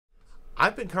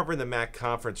I've been covering the MAC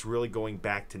conference really going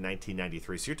back to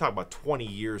 1993. So you're talking about 20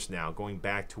 years now, going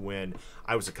back to when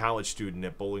I was a college student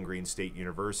at Bowling Green State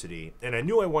University. And I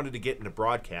knew I wanted to get into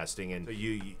broadcasting. And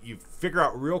you figure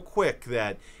out real quick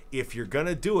that if you're going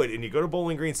to do it and you go to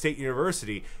Bowling Green State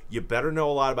University, you better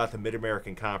know a lot about the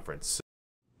Mid-American Conference.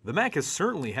 The MAC has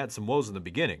certainly had some woes in the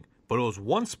beginning, but it was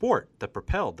one sport that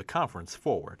propelled the conference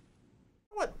forward.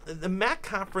 The MAC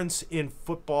conference in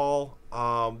football,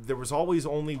 there was always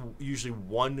only usually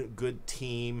one good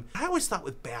team. I always thought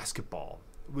with basketball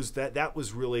that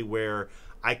was really where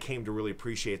I came to really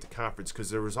appreciate the conference,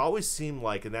 because there was always seemed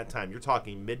like in that time, you're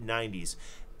talking mid-90s,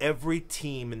 every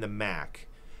team in the MAC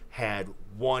had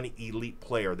one elite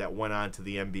player that went on to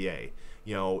the NBA.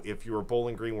 You know, if you were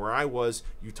Bowling Green where I was,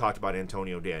 you talked about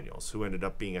Antonio Daniels, who ended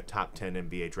up being a top 10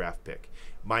 NBA draft pick.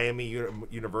 Miami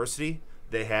University,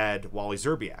 they had Wally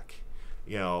Zerbiak.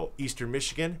 You know, Eastern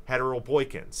Michigan had Earl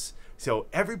Boykins. So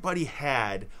everybody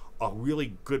had a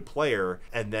really good player,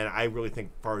 and then I really think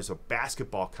as far as a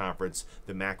basketball conference,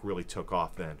 the MAC really took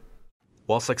off then.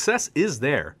 While success is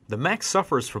there, the MAC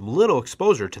suffers from little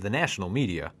exposure to the national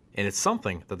media, and it's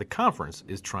something that the conference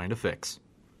is trying to fix.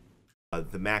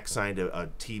 The MAC signed a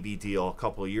TV deal a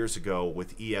couple of years ago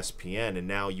with ESPN, and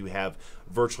now you have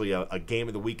virtually a game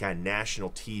of the week on national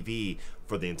TV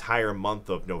for the entire month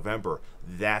of November.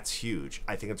 That's huge.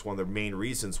 I think it's one of the main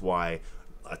reasons why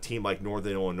a team like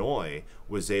Northern Illinois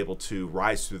was able to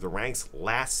rise through the ranks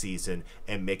last season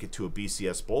and make it to a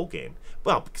BCS bowl game.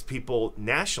 Well, because people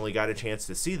nationally got a chance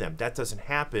to see them. That doesn't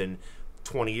happen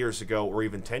 20 years ago or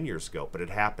even 10 years ago, but it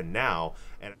happened now.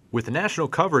 And with national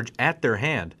coverage at their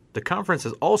hand, the conference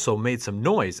has also made some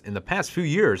noise in the past few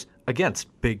years against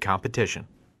big competition.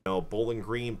 You know, Bowling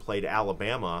Green played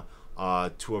Alabama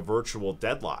to a virtual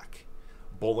deadlock.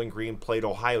 Bowling Green played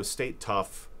Ohio State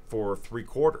tough for 3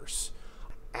 quarters.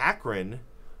 Akron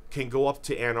can go up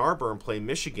to Ann Arbor and play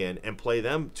Michigan and play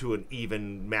them to an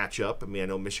even matchup. I mean, I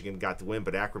know Michigan got the win,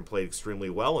 but Akron played extremely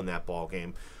well in that ball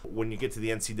game. When you get to the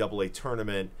NCAA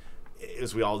tournament,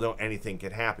 as we all know, anything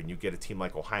can happen. You get a team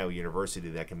like Ohio University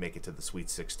that can make it to the Sweet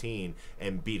 16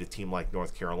 and beat a team like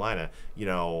North Carolina. You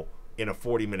know, in a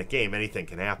 40-minute game, anything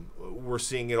can happen. We're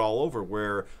seeing it all over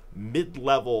where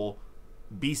mid-level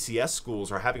BCS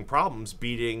schools are having problems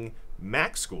beating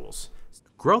MAC schools.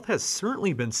 Growth has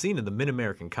certainly been seen in the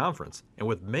Mid-American Conference, and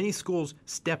with many schools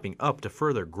stepping up to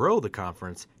further grow the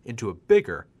conference into a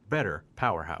bigger, better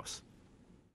powerhouse.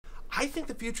 I think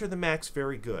the future of the MAC's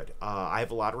very good. I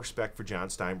have a lot of respect for John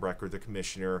Steinbrecher, the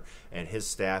commissioner, and his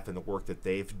staff and the work that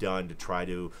they've done to try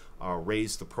to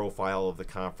raise the profile of the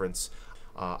conference.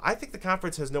 I think the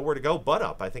conference has nowhere to go but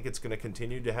up. I think it's going to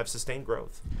continue to have sustained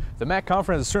growth. The MAC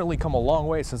conference has certainly come a long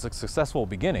way since its successful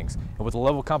beginnings, and with the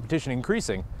level of competition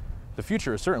increasing, the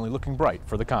future is certainly looking bright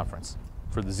for the conference.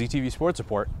 For the ZTV Sports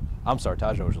Report, I'm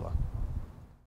Sartaj.